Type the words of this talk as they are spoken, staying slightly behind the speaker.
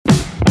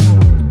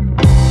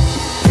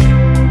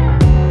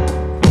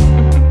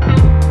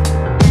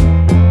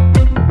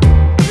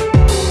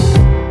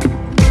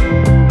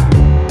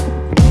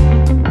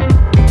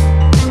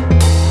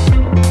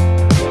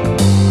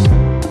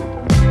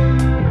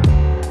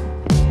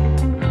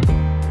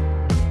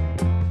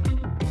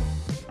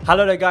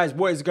Hello there guys,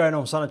 what is going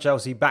on? Son of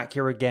Chelsea back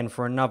here again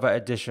for another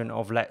edition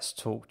of Let's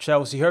Talk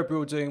Chelsea. Hope you're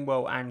all doing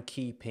well and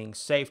keeping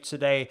safe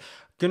today.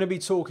 Going to be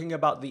talking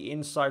about the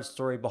inside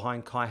story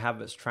behind Kai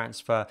Havertz's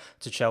transfer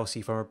to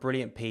Chelsea from a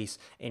brilliant piece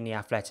in The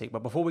Athletic.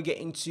 But before we get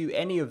into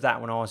any of that, I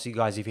want to ask you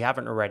guys, if you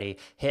haven't already,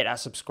 hit that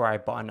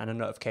subscribe button and a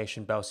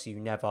notification bell so you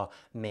never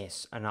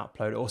miss an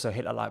upload. Also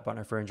hit that like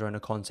button if you're enjoying the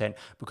content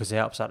because it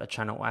helps out the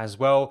channel as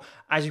well.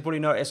 As you probably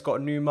noticed,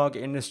 got a new mug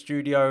in the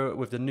studio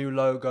with the new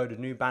logo, the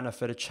new banner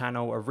for the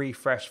channel, a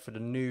refresh for the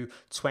new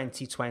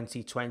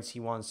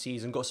 2020-21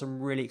 season. Got some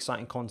really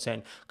exciting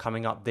content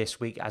coming up this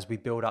week as we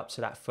build up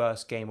to that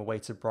first game away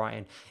to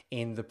Brighton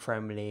in the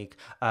Premier League.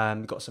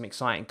 Got some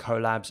exciting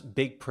collabs,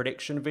 big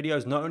prediction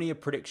videos, not only a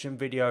prediction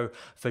video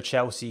for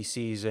Chelsea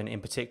season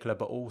in particular,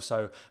 but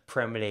also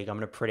Premier League. I'm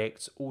going to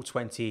predict all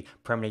 20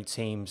 Premier League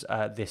teams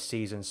this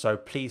season. So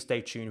please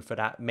stay tuned for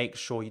that. Make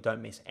sure you don't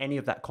miss any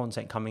of that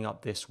content coming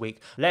up this week.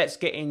 Let's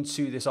get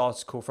into this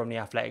article from The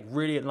Athletic.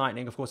 Really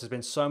enlightening. Of course, there's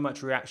been so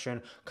much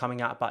reaction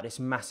coming out about this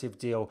massive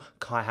deal,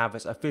 Kai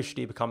Havertz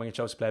officially becoming a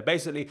Chelsea player.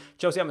 Basically,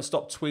 Chelsea haven't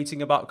stopped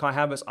tweeting about Kai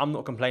Havertz. I'm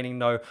not complaining,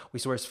 no. We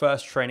saw his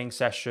first training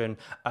session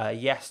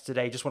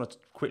yesterday. Just want to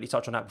quickly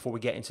touch on that before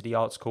we get into the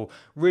article.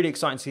 Really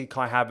exciting to see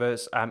Kai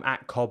Havertz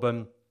at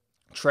Cobham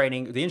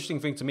training. The interesting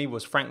thing to me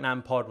was Frank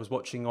Lampard was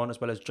watching on, as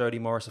well as Jody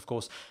Morris, of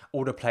course,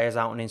 all the players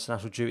out on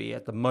international duty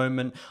at the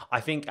moment. I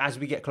think as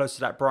we get close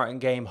to that Brighton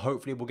game,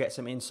 hopefully we'll get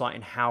some insight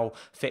in how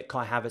fit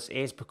Kai Havertz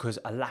is, because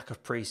a lack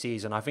of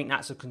pre-season, I think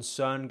that's a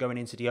concern going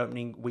into the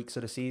opening weeks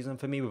of the season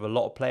for me with a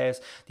lot of players.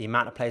 The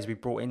amount of players we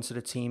brought into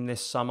the team this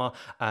summer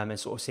and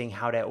sort of seeing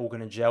how they're all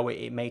going to gel,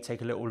 it may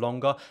take a little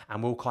longer.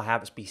 And will Kai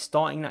Havertz be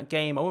starting that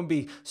game? I wouldn't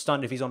be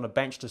stunned if he's on the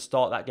bench to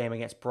start that game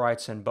against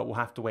Brighton, but we'll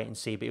have to wait and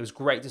see. But it was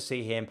great to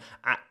see him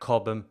at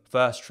Cobham,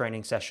 first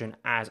training session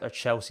as a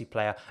Chelsea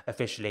player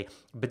officially.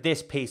 But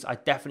this piece, I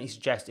definitely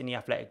suggest in The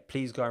Athletic,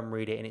 please go and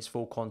read it in its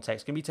full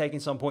context. Going to be taking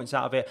some points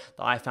out of it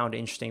that I found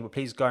interesting, but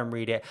please go and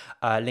read it.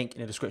 Link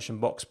in the description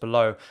box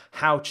below.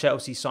 How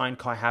Chelsea signed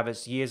Kai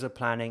Havertz, years of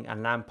planning,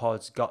 and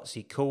Lampard's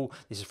gutsy call.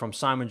 This is from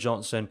Simon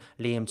Johnson,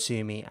 Liam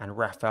Toomey, and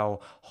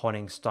Raphael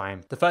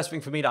Honigstein. The first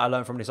thing for me that I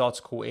learned from this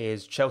article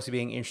is Chelsea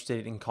being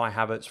interested in Kai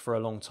Havertz for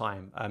a long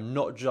time,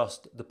 not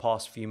just the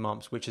past few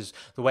months, which is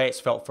the way it's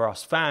felt for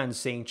us fans,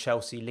 seeing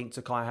Chelsea linked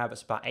to Kai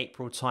Havertz about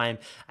April time,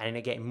 and then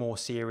it getting more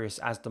serious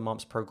as the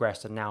months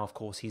progressed, and now of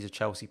course he's a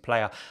Chelsea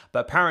player. But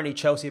apparently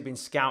Chelsea have been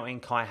scouting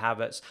Kai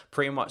Havertz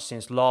pretty much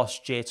since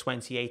last year,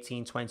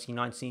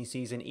 2018-2019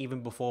 season,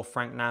 even before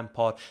Frank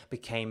Lampard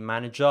became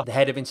manager. The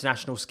head of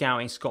international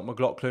scouting, Scott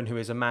McLaughlin, who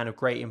is a man of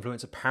great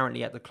influence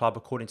apparently at the club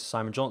according to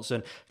Simon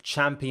Johnson,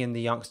 championed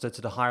the youngster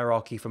to the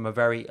hierarchy from a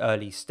very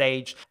early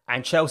stage.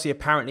 And Chelsea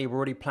apparently were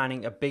already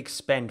planning a big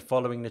spend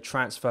following the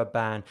transfer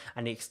ban,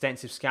 and the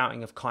extensive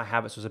scouting of Kai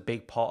Havertz was a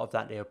big part of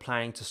that. They were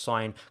planning to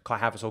sign Kai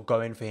Havertz or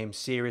go in for him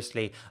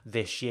seriously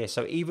this year.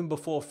 So even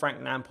before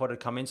Frank Lampard had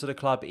come into the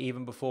club,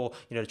 even before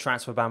the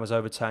transfer ban was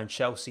overturned,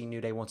 Chelsea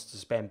knew they wanted to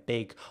spend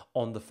big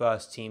on the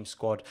first team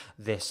squad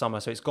this summer.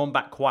 So it's gone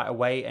back quite a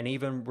way, and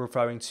even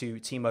referring to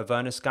Timo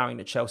Werner's scouting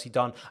that Chelsea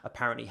done,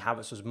 apparently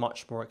Havertz was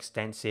much more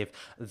extensive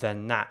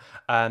than that.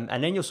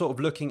 And then you're sort of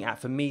looking at,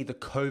 for me, the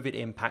COVID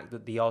impact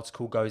that the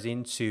article goes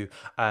into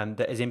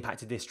that has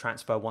impacted this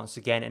transfer once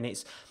again. And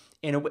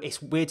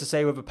it's weird to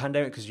say with a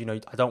pandemic because,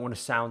 I don't want to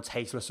sound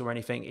tasteless or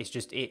anything. It's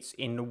just, it's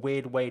in a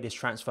weird way this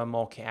transfer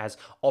market has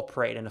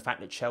operated, and the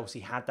fact that Chelsea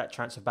had that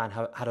transfer ban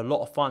had a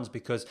lot of funds,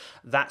 because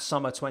that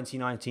summer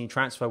 2019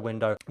 transfer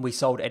window, we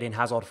sold Eden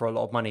Hazard for a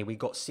lot of money. We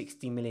got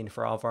 60 million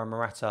for Alvaro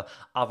Morata,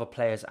 other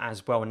players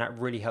as well, and that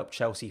really helped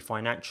Chelsea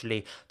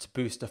financially to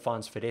boost the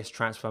funds for this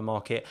transfer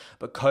market.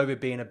 But COVID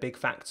being a big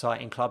factor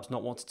in clubs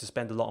not wanting to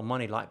spend a lot of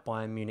money like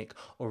Bayern Munich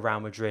or Real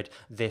Madrid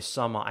this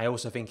summer. I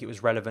also think it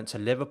was relevant to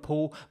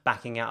Liverpool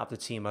backing out of the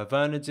Timo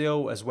Werner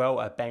deal as well.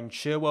 Ben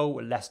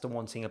Chilwell, Leicester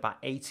wanting about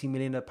 80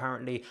 million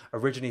apparently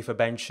originally for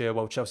Ben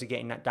Chilwell, Chelsea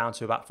getting that down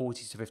to about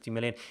 40 to 50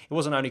 million. It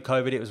wasn't only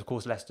COVID, it was of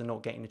course Leicester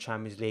not getting the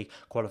Champions League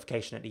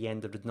qualification at the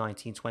end of the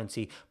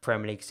 1920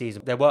 Premier League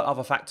season. There were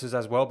other factors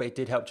as well, but it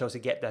did help Chelsea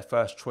get their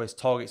first choice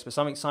targets. But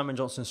something Simon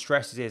Johnson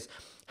stresses is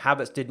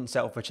Havertz didn't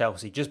settle for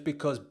Chelsea just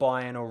because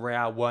Bayern or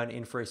Real weren't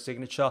in for his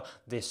signature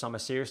this summer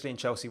seriously, and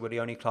Chelsea were the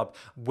only club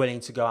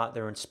willing to go out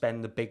there and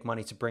spend the big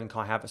money to bring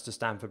Kai Havertz to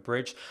Stamford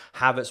Bridge.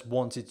 Havertz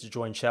wanted to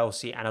join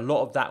Chelsea, and a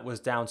lot of that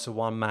was down to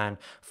one man,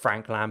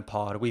 Frank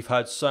Lampard. We've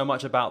heard so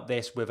much about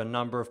this with a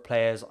number of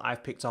players.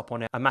 I've picked up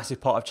on it. A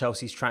massive part of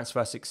Chelsea's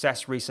transfer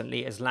success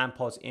recently is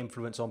Lampard's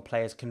influence on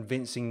players,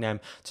 convincing them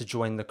to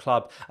join the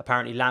club.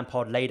 Apparently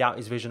Lampard laid out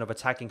his vision of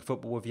attacking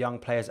football with young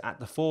players at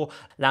the fore.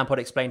 Lampard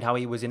explained how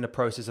he was in the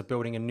process process of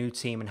building a new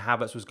team, and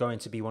Havertz was going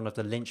to be one of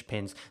the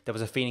linchpins. There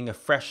was a feeling of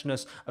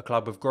freshness, a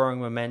club with growing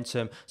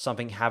momentum,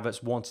 something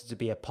Havertz wanted to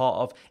be a part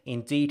of.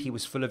 Indeed, he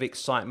was full of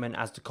excitement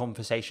as the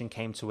conversation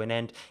came to an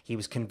end. He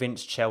was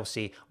convinced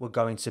Chelsea were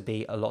going to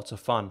be a lot of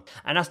fun.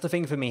 And that's the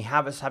thing for me,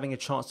 Havertz having a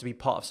chance to be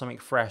part of something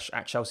fresh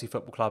at Chelsea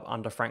Football Club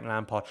under Frank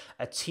Lampard,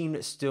 a team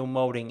that's still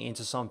moulding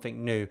into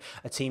something new,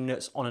 a team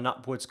that's on an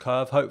upwards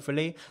curve,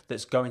 hopefully,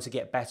 that's going to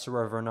get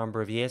better over a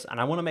number of years. And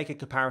I want to make a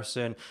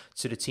comparison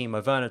to the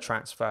Timo Werner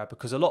transfer,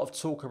 because a lot of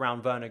talk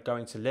around Werner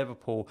going to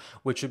Liverpool,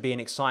 which would be an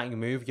exciting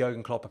move.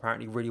 Jurgen Klopp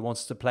apparently really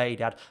wants to play.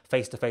 He had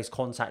face-to-face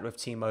contact with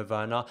Timo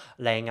Werner,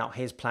 laying out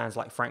his plans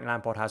like Frank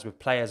Lampard has with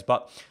players.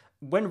 But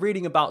when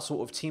reading about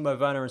sort of Timo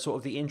Werner and sort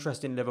of the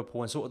interest in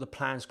Liverpool and sort of the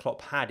plans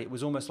Klopp had, it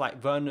was almost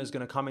like Werner's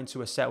going to come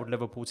into a settled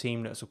Liverpool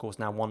team that's, of course,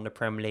 now won the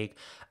Premier League,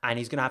 and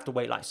he's going to have to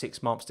wait like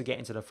 6 months to get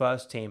into the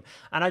first team.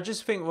 And I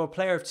just think, well, a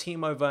player of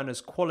Timo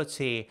Werner's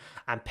quality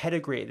and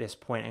pedigree at this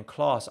point and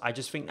class, I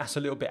just think that's a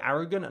little bit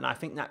arrogant, and I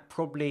think that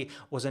probably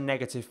was a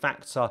negative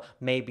factor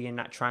maybe in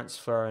that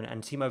transfer.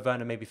 And Timo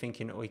Werner maybe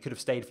thinking, oh, he could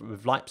have stayed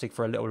with Leipzig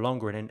for a little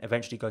longer and then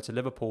eventually go to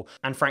Liverpool.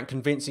 And Frank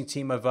convincing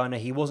Timo Werner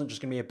he wasn't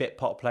just going to be a bit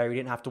pot player. He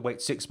didn't have to wait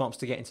 6 months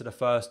to get into the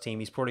first team.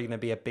 He's probably going to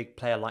be a big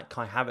player like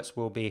Kai Havertz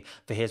will be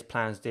for his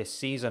plans this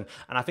season.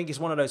 And I think it's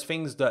one of those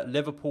things that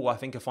Liverpool, I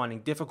think, are finding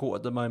difficult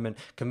at the moment,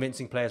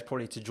 convincing players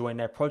probably to join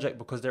their project,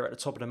 because they're at the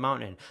top of the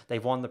mountain.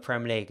 They've won the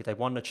Premier League. They've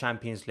won the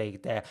Champions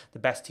League. They're the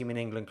best team in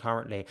England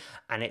currently.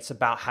 And it's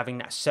about having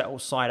that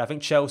settled side. I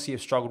think Chelsea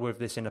have struggled with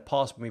this in the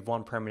past when we've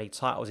won Premier League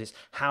titles. It's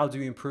how do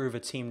you improve a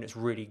team that's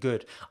really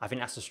good? I think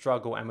that's a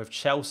struggle. And with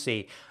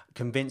Chelsea,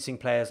 convincing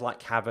players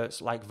like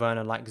Havertz, like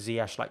Werner, like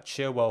Ziyech, like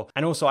Chilwell.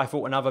 And also I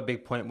thought another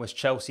big point was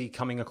Chelsea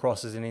coming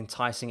across as an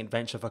enticing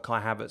adventure for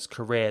Kai Havertz's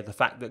career. The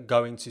fact that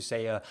going to,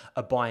 say, a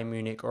Bayern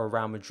Munich or a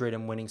Real Madrid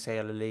and winning, say,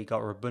 a La Liga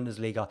or a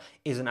Bundesliga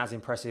isn't as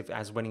impressive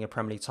as winning a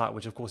Premier League title,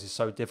 which of course is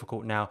so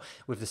difficult now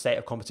with the state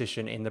of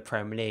competition in the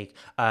Premier League.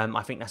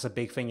 I think that's a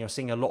big thing. You're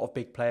seeing a lot of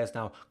big players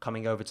now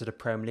coming over to the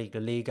Premier League.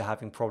 The Liga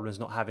having problems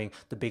not having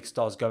the big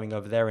stars going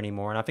over there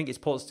anymore. And I think it's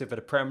positive for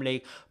the Premier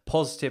League,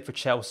 positive for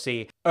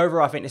Chelsea.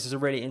 Overall, I think this is a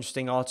really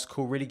interesting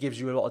article, really gives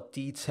you a lot of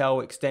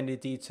detail, extended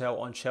detail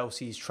on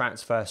Chelsea's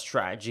transfer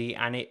strategy,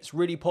 and it's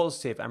really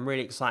positive and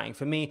really exciting.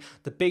 For me,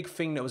 the big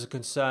thing that was a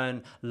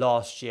concern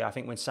last year, I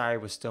think when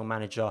Sarri was still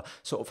manager,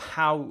 sort of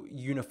how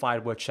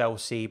unified were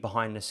Chelsea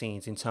behind the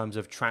scenes in terms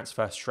of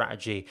transfer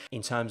strategy,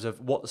 in terms of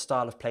what the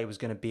style of play was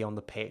going to be on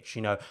the pitch,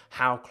 you know,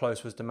 how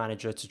close was the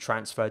manager to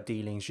transfer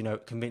dealings, you know,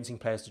 convincing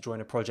players to join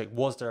a project.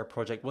 Was there a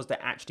project? Was there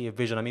actually a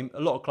vision? I mean,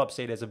 a lot of clubs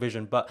say there's a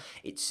vision, but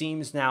it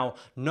seems now,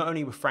 not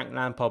only with Frank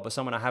Lampard, but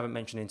someone I haven't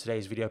mentioned in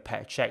today's video,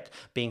 Petr Cech,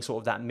 being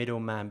sort of that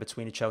middleman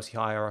between the Chelsea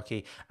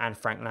hierarchy and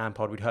Frank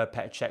Lampard. We'd heard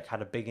Petr Cech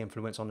had a big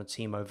influence on the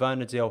Timo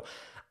Werner deal.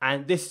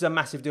 And this is a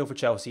massive deal for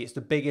Chelsea. It's the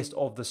biggest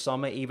of the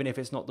summer, even if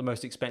it's not the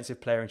most expensive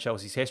player in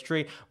Chelsea's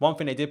history. One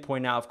thing they did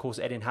point out, of course,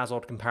 Eden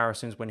Hazard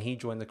comparisons when he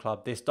joined the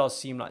club. This does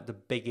seem like the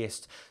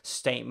biggest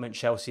statement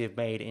Chelsea have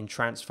made in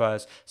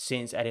transfers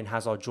since Eden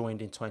Hazard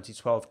joined in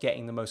 2012,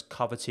 getting the most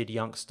coveted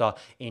youngster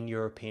in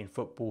European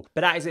football.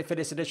 But that is it for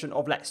this edition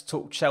of Let's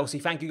Talk Chelsea.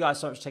 Thank you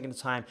guys so much for taking the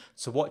time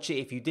to watch it.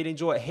 If you did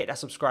enjoy it, hit that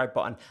subscribe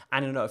button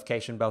and the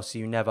notification bell so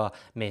you never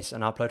miss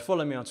an upload.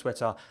 Follow me on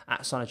Twitter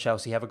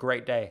 @SonOfChelsea. Have a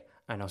great day,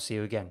 and I'll see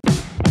you again.